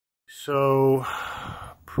So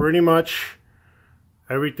pretty much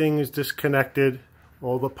everything is disconnected.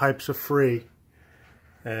 All the pipes are free.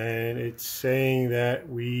 And it's saying that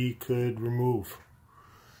we could remove.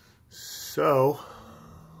 So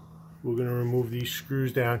we're going to remove these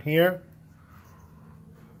screws down here.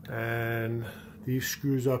 And these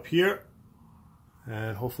screws up here.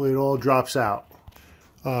 And hopefully it all drops out.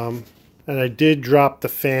 And I did drop the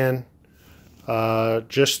fan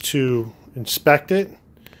just to inspect it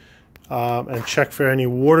and check for any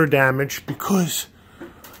water damage, because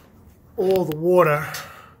all the water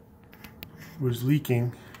was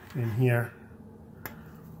leaking in here.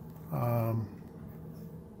 So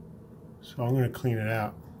I'm going to clean it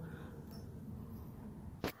out.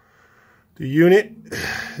 The unit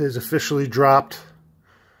is officially dropped,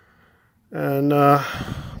 and I'm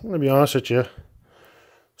going to be honest with you,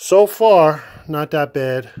 so far not that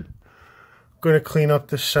bad. I'm going to clean up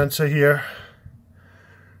this sensor here,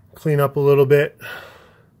 clean up a little bit,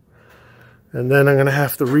 and then I'm going to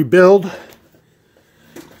have to rebuild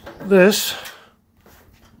this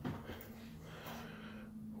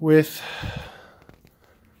with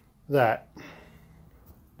that.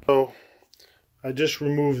 So I just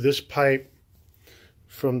removed this pipe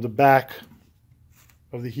from the back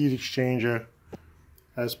of the heat exchanger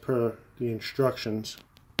as per the instructions.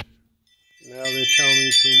 Now they're telling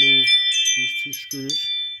me to remove these two screws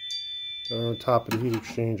that are on top of the heat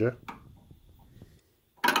exchanger.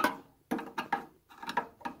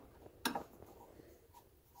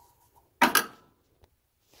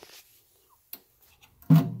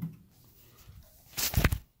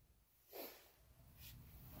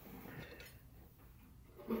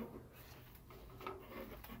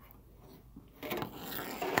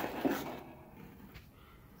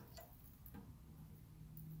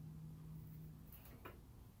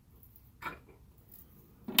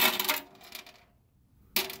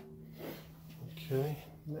 Okay,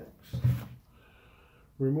 next,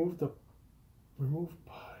 remove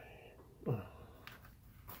pipe.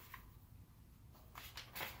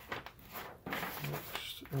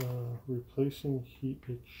 Next, replacing heat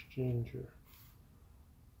exchanger.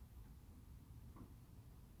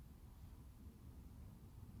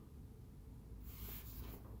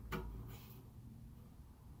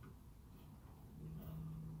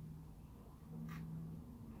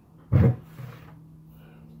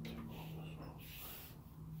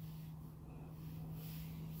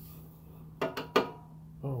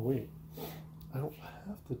 Oh wait, I don't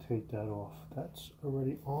have to take that off. That's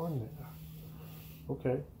already on there.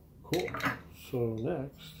 Okay, cool. So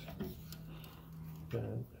next,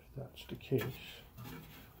 then, if that's the case,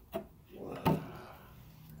 I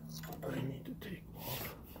need to take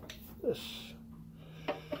off this.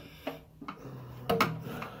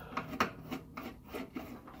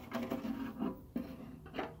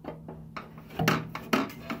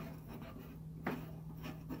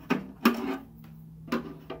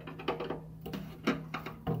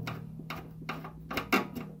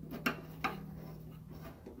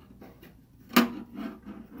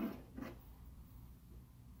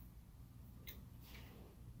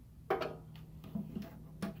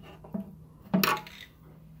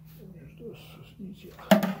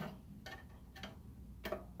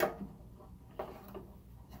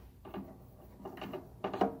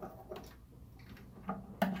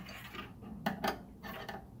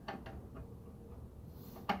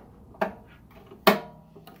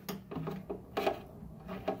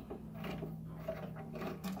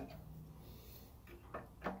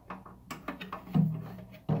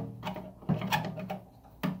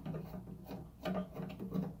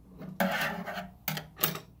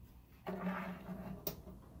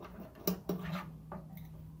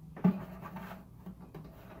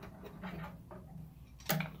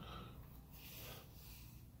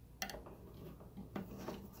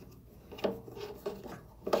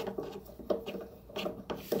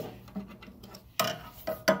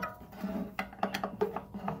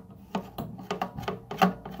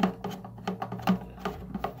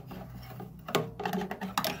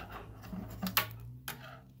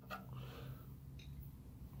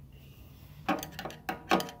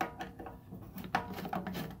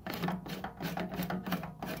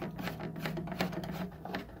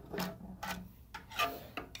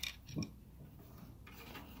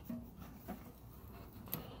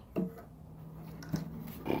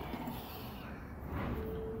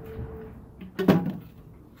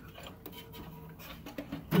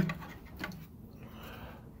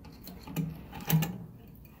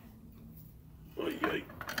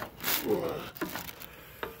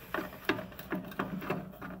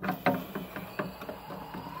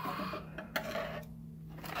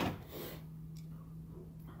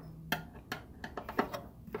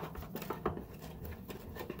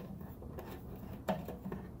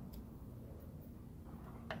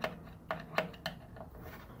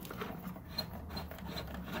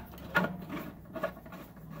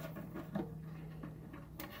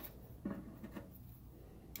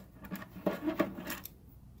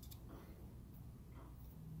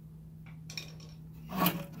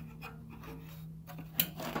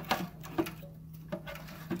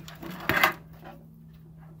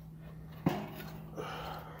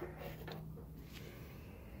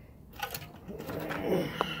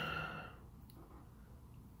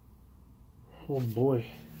 Oh boy.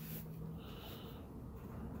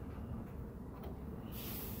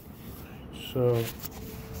 So